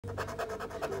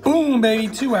Boom, baby,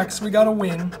 2x, we got a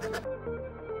win.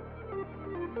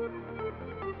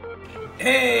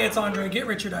 Hey, it's Andre, Get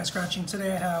Rich or Die Scratching.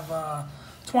 Today I have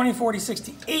 20, 40,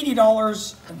 60,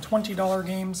 $80 and $20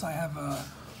 games. I have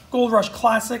Gold Rush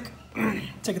Classic,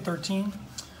 ticket 13.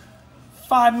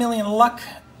 5 million luck,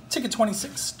 ticket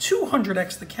 26.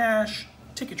 200x the cash,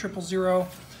 ticket 000.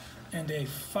 And a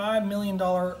 $5 million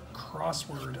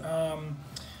crossword.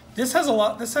 This has a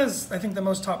lot. This has, I think, the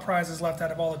most top prizes left out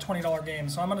of all the $20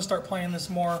 games. So I'm going to start playing this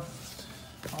more.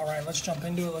 All right, let's jump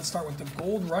into it. Let's start with the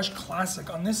Gold Rush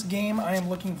Classic. On this game, I am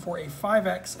looking for a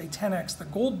 5x, a 10x. The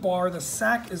gold bar, the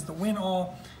sack is the win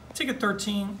all. Ticket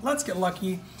 13. Let's get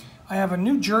lucky. I have a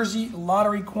New Jersey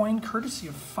lottery coin, courtesy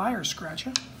of Fire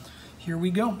Scratcher. Here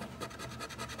we go.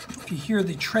 If you hear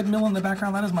the treadmill in the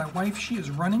background, that is my wife. She is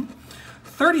running.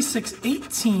 36,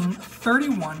 18,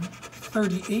 31,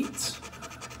 38.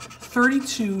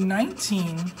 32,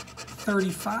 19,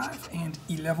 35, and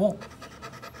 11.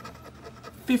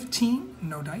 15,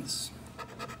 no dice.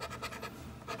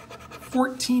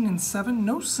 14 and 7,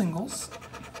 no singles.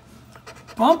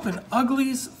 Bump and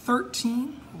uglies,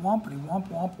 13. Wompity womp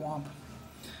womp womp.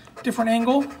 Different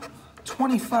angle,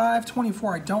 25,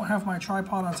 24. I don't have my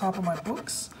tripod on top of my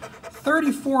books.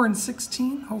 34 and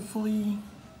 16. Hopefully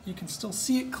you can still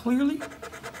see it clearly.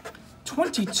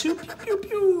 22, pew, pew,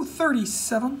 pew,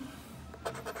 37.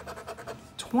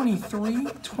 23,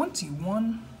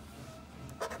 21,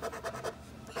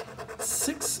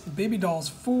 6, baby dolls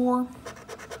 4,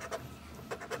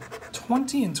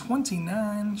 20 and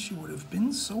 29, she would have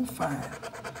been so fine.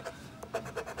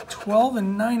 12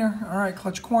 and 9er, all right,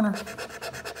 clutch corner.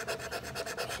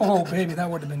 Oh baby, that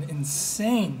would have been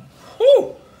insane.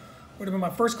 Whew! Would have been my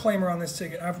first claimer on this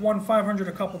ticket. I've won 500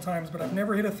 a couple times, but I've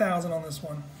never hit 1,000 on this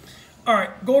one. All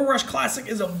right, Gold Rush Classic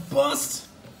is a bust.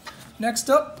 Next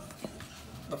up,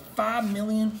 the 5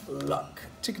 million luck.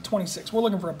 Ticket 26. We're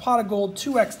looking for a pot of gold,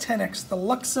 2x, 10x, the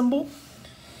luck symbol.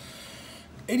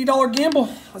 $80 gamble.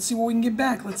 Let's see what we can get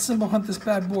back. Let's symbol hunt this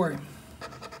bad boy.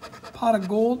 Pot of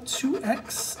gold,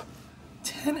 2x,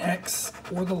 10x,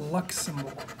 or the luck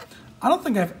symbol. I don't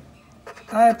think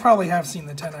I probably have seen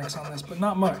the 10x on this, but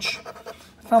not much.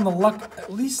 I found the luck at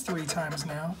least 3 times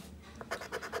now.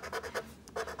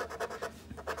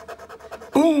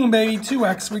 Boom, baby,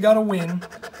 2x, we got a win.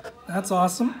 That's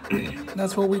awesome.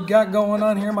 That's what we got going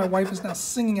on here. My wife is now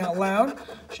singing out loud.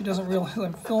 She doesn't realize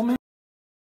I'm filming.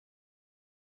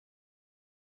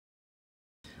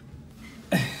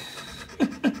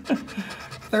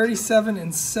 $37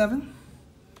 and 7.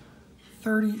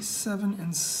 37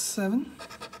 and 7.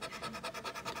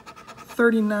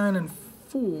 39 and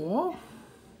 4.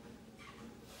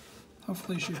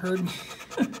 Hopefully she heard me.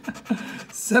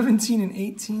 17 and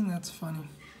 18. That's funny.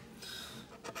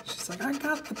 She's like, I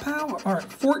got the power. All right,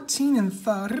 14 and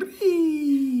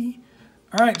 3.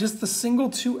 All right, just the single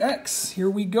 2x. Here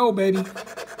we go, baby.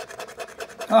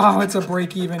 Oh, it's a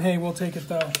break even. Hey, we'll take it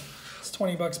though. It's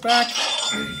 20 bucks back.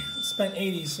 Spent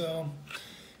 80, so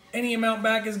any amount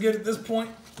back is good at this point,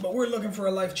 but we're looking for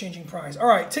a life-changing prize. All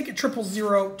right, ticket 000,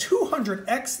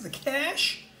 200x the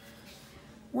cash.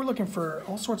 We're looking for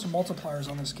all sorts of multipliers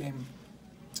on this game.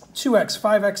 2x,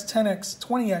 5x, 10x,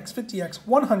 20x, 50x,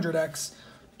 100x,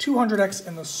 200x,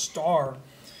 and the star.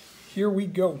 Here we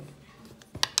go.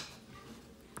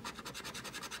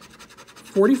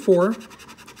 44,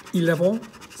 11,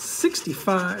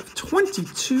 65,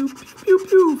 22, pew,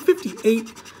 pew,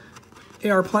 58.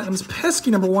 AR Platinum's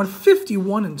pesky number 1,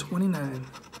 51 and 29.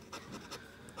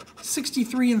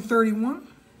 63 and 31.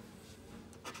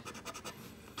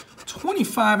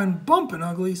 25 and bumping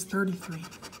uglies, 33.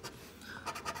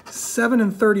 7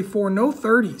 and 34, no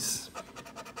 30s.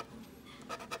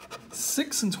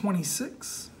 6 and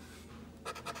 26.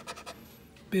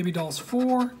 Baby dolls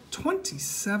 4,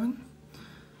 27.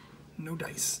 No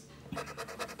dice.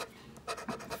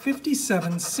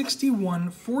 57, 61,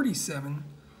 47.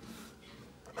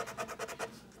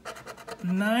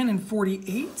 9 and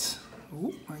 48.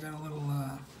 Ooh, I got a little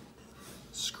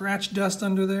scratch dust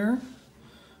under there.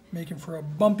 Making for a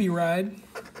bumpy ride.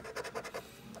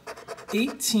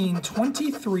 18,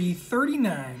 23,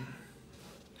 39.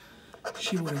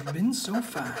 She would have been so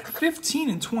fine. 15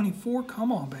 and 24.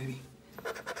 Come on, baby.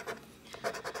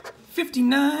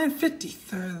 59,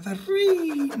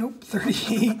 53. Nope,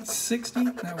 38, 60.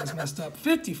 That was messed up.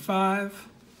 55.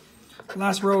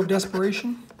 Last row of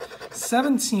desperation.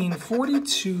 17,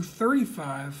 42,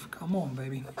 35. Come on,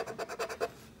 baby.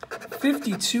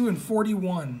 52 and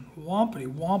 41.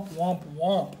 Wompity womp womp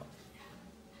womp.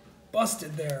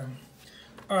 Busted there.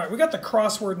 All right, we got the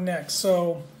crossword next.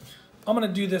 So I'm going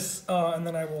to do this and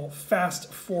then I will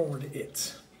fast forward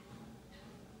it.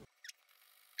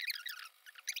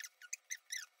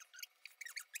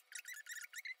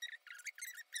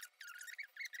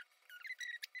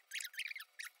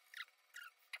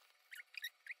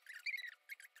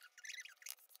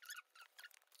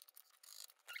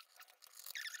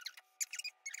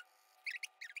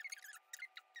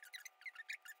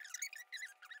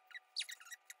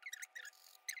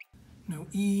 No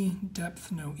E,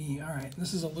 depth, no E. All right,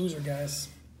 this is a loser, guys.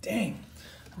 Dang.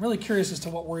 I'm really curious as to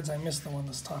what words I missed though in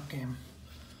this top game.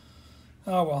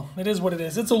 Oh well, it is what it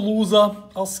is. It's a loser.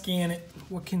 I'll scan it.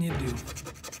 What can you do?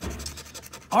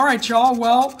 All right, y'all.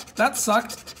 Well, that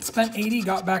sucked. Spent 80,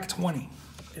 got back 20.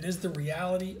 It is the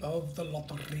reality of the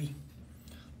lottery.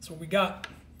 That's what we got.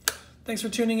 Thanks for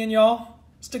tuning in, y'all.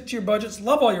 Stick to your budgets.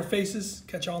 Love all your faces.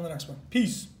 Catch y'all in the next one.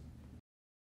 Peace.